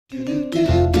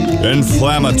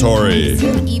Inflammatory.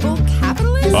 Evil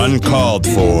capitalist? Uncalled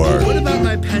for. What about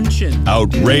my pension?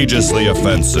 Outrageously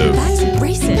offensive. That's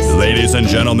racist. Ladies and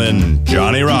gentlemen,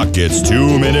 Johnny Rockets'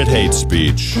 2-minute hate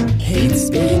speech. Hate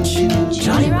speech?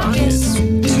 Johnny Rockets.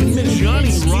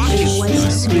 Johnny Rockets.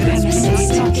 Is he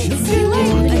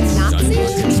like a Nazi?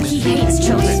 He hates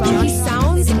children. He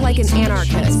sounds like an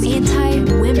anarchist.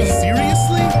 Anti-women.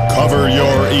 Seriously? Cover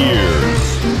your ears.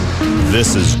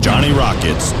 This is Johnny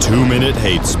Rockets' 2-minute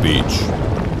hate speech.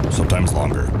 Sometimes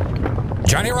longer.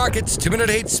 Johnny Rockets' 2-minute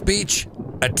hate speech,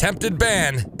 attempted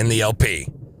ban in the LP.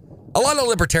 A lot of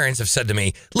libertarians have said to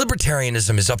me,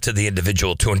 libertarianism is up to the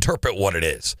individual to interpret what it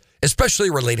is, especially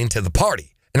relating to the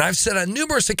party. And I've said on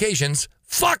numerous occasions,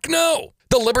 fuck no!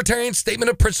 The Libertarian Statement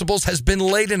of Principles has been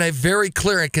laid in a very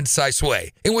clear and concise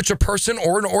way, in which a person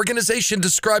or an organization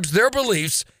describes their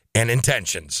beliefs and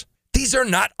intentions. These are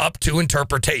not up to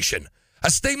interpretation. A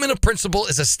statement of principle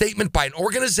is a statement by an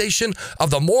organization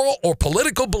of the moral or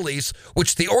political beliefs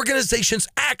which the organization's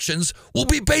actions will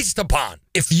be based upon.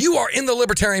 If you are in the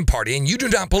Libertarian Party and you do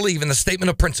not believe in the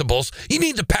statement of principles, you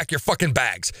need to pack your fucking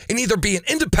bags and either be an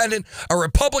independent, a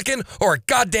Republican, or a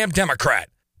goddamn Democrat.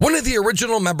 One of the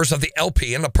original members of the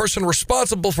LP and the person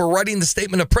responsible for writing the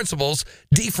Statement of Principles,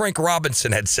 D. Frank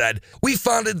Robinson, had said, "We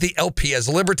founded the LP as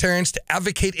libertarians to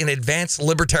advocate and advance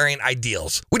libertarian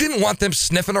ideals. We didn't want them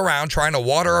sniffing around trying to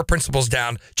water our principles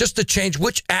down just to change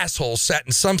which assholes sat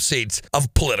in some seats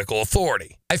of political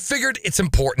authority. I figured it's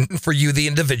important for you, the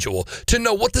individual, to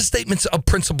know what the statements of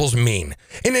principles mean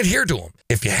and adhere to them.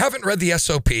 If you haven't read the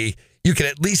SOP, you can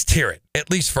at least hear it,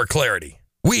 at least for clarity.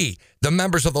 We, the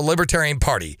members of the Libertarian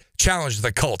Party, challenge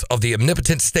the cult of the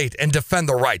omnipotent state and defend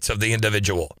the rights of the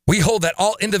individual. We hold that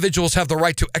all individuals have the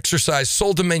right to exercise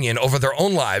sole dominion over their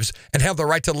own lives and have the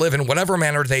right to live in whatever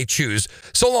manner they choose,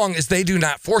 so long as they do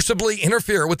not forcibly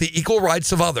interfere with the equal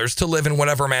rights of others to live in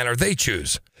whatever manner they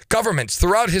choose. Governments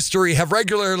throughout history have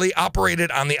regularly operated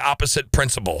on the opposite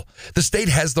principle. The state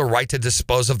has the right to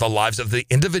dispose of the lives of the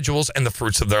individuals and the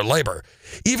fruits of their labor.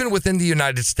 Even within the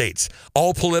United States,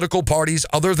 all political parties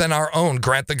other than our own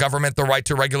grant the government the right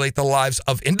to regulate the lives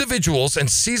of individuals and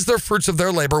seize their fruits of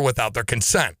their labor without their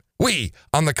consent. We,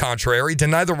 on the contrary,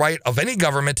 deny the right of any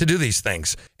government to do these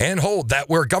things and hold that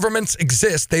where governments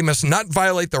exist, they must not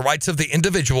violate the rights of the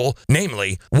individual,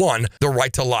 namely, 1, the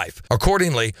right to life.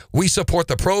 Accordingly, we support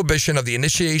the prohibition of the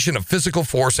initiation of physical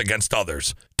force against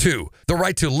others. 2, the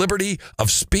right to liberty of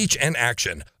speech and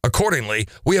action. Accordingly,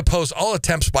 we oppose all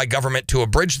attempts by government to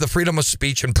abridge the freedom of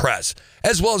speech and press,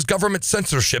 as well as government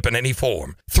censorship in any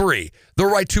form. 3, the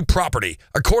right to property.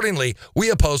 Accordingly,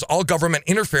 we oppose all government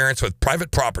interference with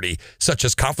private property, such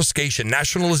as confiscation,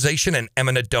 nationalization, and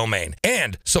eminent domain,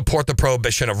 and support the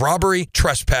prohibition of robbery,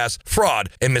 trespass, fraud,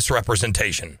 and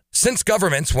misrepresentation. Since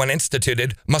governments, when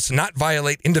instituted, must not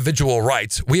violate individual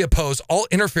rights, we oppose all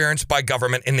interference by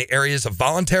government in the areas of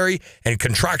voluntary and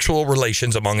contractual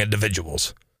relations among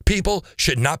individuals. People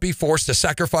should not be forced to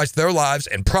sacrifice their lives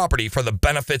and property for the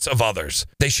benefits of others.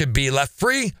 They should be left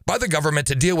free by the government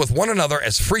to deal with one another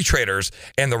as free traders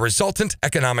and the resultant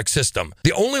economic system.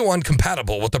 The only one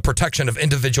compatible with the protection of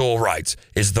individual rights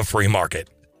is the free market."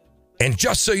 And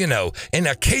just so you know, in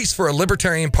A Case for a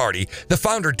Libertarian Party, the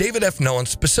founder David F. Nolan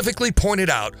specifically pointed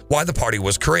out why the party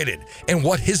was created and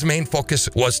what his main focus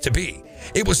was to be.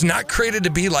 It was not created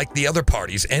to be like the other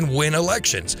parties and win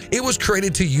elections. It was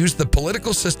created to use the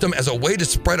political system as a way to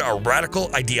spread a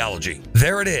radical ideology.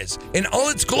 There it is, in all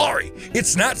its glory.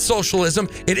 It's not socialism,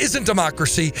 it isn't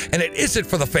democracy, and it isn't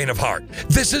for the faint of heart.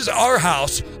 This is our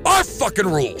house, our fucking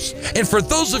rules. And for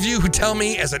those of you who tell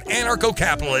me as an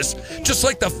anarcho-capitalist, just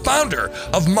like the founder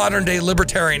of modern-day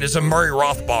libertarianism, Murray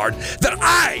Rothbard, that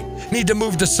I need to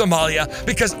move to Somalia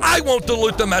because I won't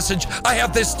dilute the message, I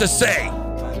have this to say.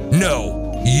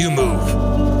 No, you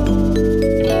move.